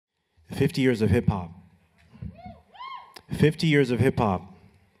50 years of hip hop. 50 years of hip hop.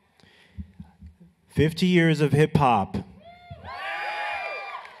 50 years of hip hop.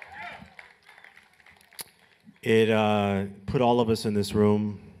 It put all of us in this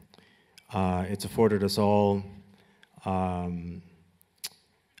room. It's afforded us all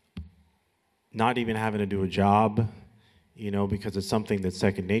not even having to do a job, you know, because it's something that's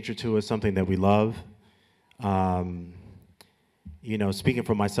second nature to us, something that we love. You know, speaking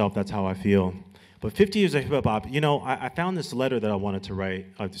for myself, that's how I feel. But 50 years of hip hop, you know, I found this letter that I wanted to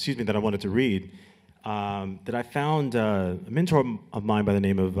write, that I wanted to read, that I found a mentor of mine by the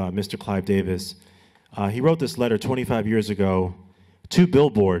name of Mr. Clive Davis. He wrote this letter 25 years ago to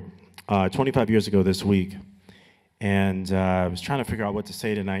Billboard, 25 years ago this week. And I was trying to figure out what to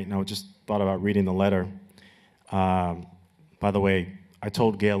say tonight, and I just thought about reading the letter. By the way, I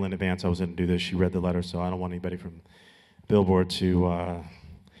told Gail in advance I was going to do this. She read the letter, so I don't want anybody from Billboard to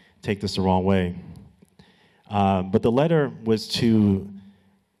take this the wrong way. But the letter was to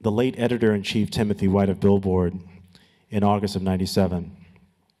the late editor-in-chief Timothy White of Billboard in August of '97.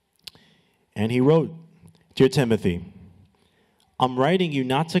 And he wrote, "Dear Timothy, I'm writing you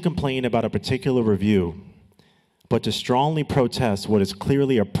not to complain about a particular review, but to strongly protest what is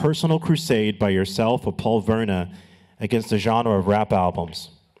clearly a personal crusade by yourself or Paul Verna against the genre of rap albums,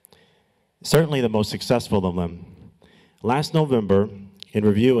 certainly the most successful of them. Last November, in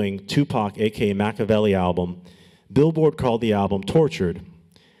reviewing Tupac, aka Machiavelli album, Billboard called the album tortured,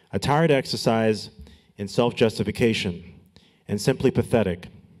 a tired exercise in self-justification, and simply pathetic.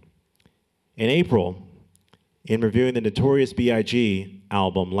 In April, in reviewing the Notorious B.I.G.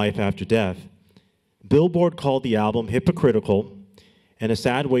 album, Life After Death, Billboard called the album hypocritical and a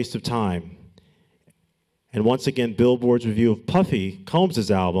sad waste of time. And once again, Billboard's review of Puffy Combs'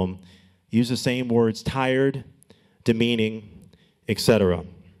 album used the same words, tired, demeaning, etc.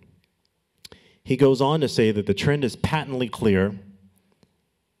 He goes on to say that the trend is patently clear,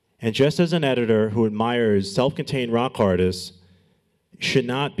 and just as an editor who admires self-contained rock artists should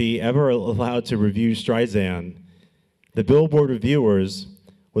not be ever allowed to review Streisand, the Billboard reviewers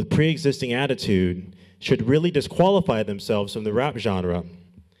with pre-existing attitude should really disqualify themselves from the rap genre.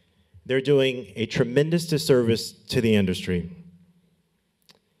 They're doing a tremendous disservice to the industry.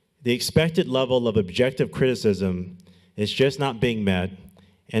 The expected level of objective criticism is just not being met,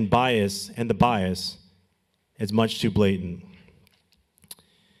 and the bias is much too blatant."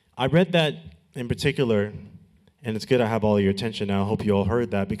 I read that in particular, and it's good I have all your attention now. I hope you all heard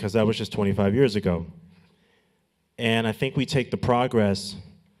that, because that was just 25 years ago. And I think we take the progress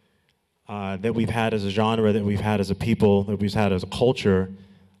that we've had as a genre, that we've had as a people, that we've had as a culture,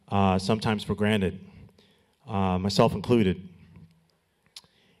 sometimes for granted, myself included.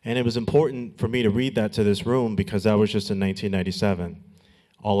 And it was important for me to read that to this room because that was just in 1997.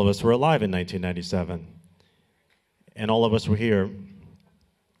 All of us were alive in 1997. And all of us were here.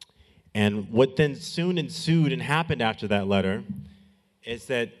 And what then soon ensued and happened after that letter is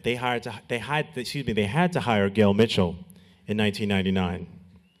that they had to hire Gail Mitchell in 1999.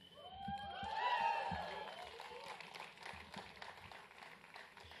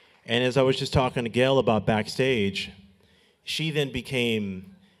 And as I was just talking to Gail about backstage, she then became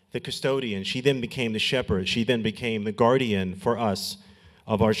the custodian. She then became the shepherd. She then became the guardian for us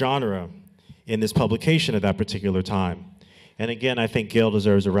of our genre in this publication at that particular time. And again, I think Gail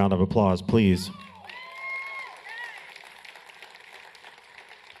deserves a round of applause, please.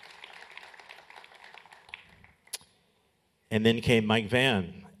 And then came Mike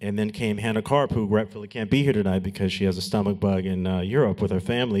Vann, and then came Hannah Karp, who rightfully can't be here tonight because she has a stomach bug in Europe with her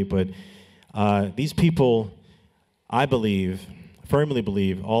family. But these people, I believe, firmly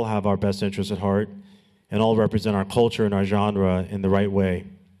believe, all have our best interests at heart and all represent our culture and our genre in the right way.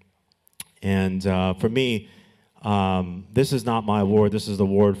 And for me, this is not my award. This is the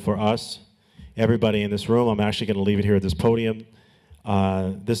award for us, everybody in this room. I'm actually going to leave it here at this podium.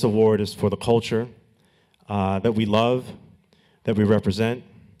 This award is for the culture that we love, that we represent.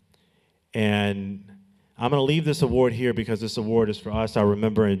 And I'm going to leave this award here because this award is for us. I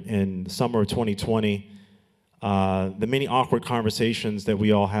remember in the summer of 2020, the many awkward conversations that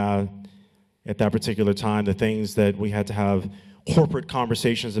we all had at that particular time, the things that we had to have corporate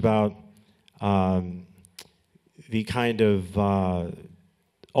conversations about, the kind of,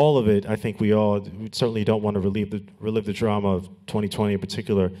 all of it, I think we certainly don't want to relive the drama of 2020 in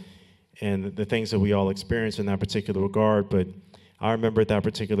particular and the things that we all experienced in that particular regard. But I remember at that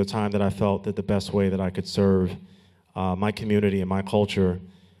particular time that I felt that the best way that I could serve my community and my culture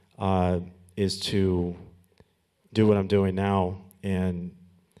is to do what I'm doing now, and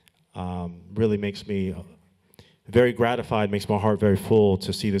really makes me very gratified, makes my heart very full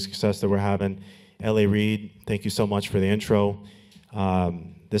to see the success that we're having. L.A. Reid, thank you so much for the intro.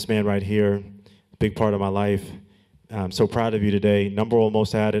 This man right here, big part of my life. I'm so proud of you today. #1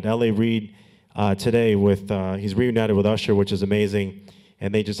 most added. L.A. Reid today he's reunited with Usher, which is amazing.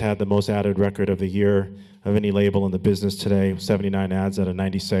 And they just had the most added record of the year of any label in the business today, 79 ads out of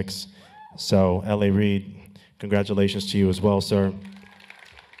 96. So L.A. Reid, congratulations to you as well, sir.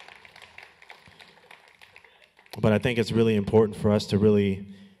 But I think it's really important for us to really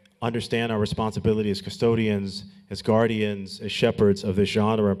understand our responsibility as custodians, as guardians, as shepherds of this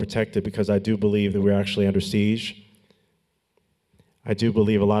genre and protect it, because I do believe that we're actually under siege. I do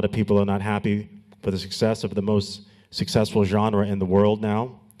believe a lot of people are not happy for the success of the most successful genre in the world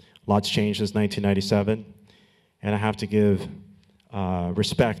now. Lots changed since 1997. And I have to give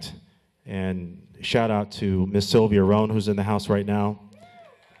respect and shout out to Miss Sylvia Rohn, who's in the house right now.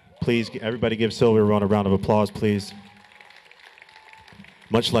 Please, everybody give Sylvia Rohn a round of applause, please.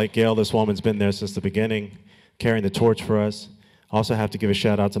 Much like Gail, this woman's been there since the beginning, carrying the torch for us. Also have to give a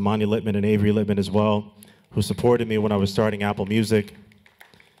shout out to Monty Littman and Avery Littman as well, who supported me when I was starting Apple Music.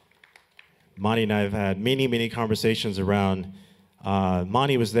 Monty and I have had many, many conversations around.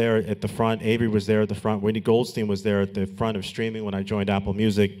 Monty was there at the front, Avery was there at the front, Whitney Goldstein was there at the front of streaming when I joined Apple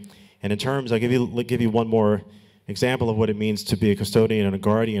Music. And in terms, I'll give you one more example of what it means to be a custodian and a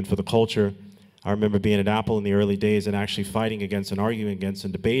guardian for the culture. I remember being at Apple in the early days and actually fighting against and arguing against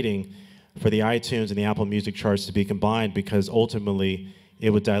and debating for the iTunes and the Apple Music charts to be combined, because ultimately it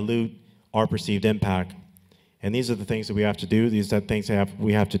would dilute our perceived impact. And these are the things that we have to do. These are the things that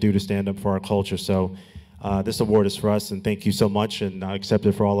we have to do to stand up for our culture. So this award is for us, and thank you so much, and I accept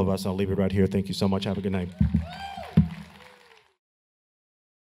it for all of us. I'll leave it right here. Thank you so much. Have a good night.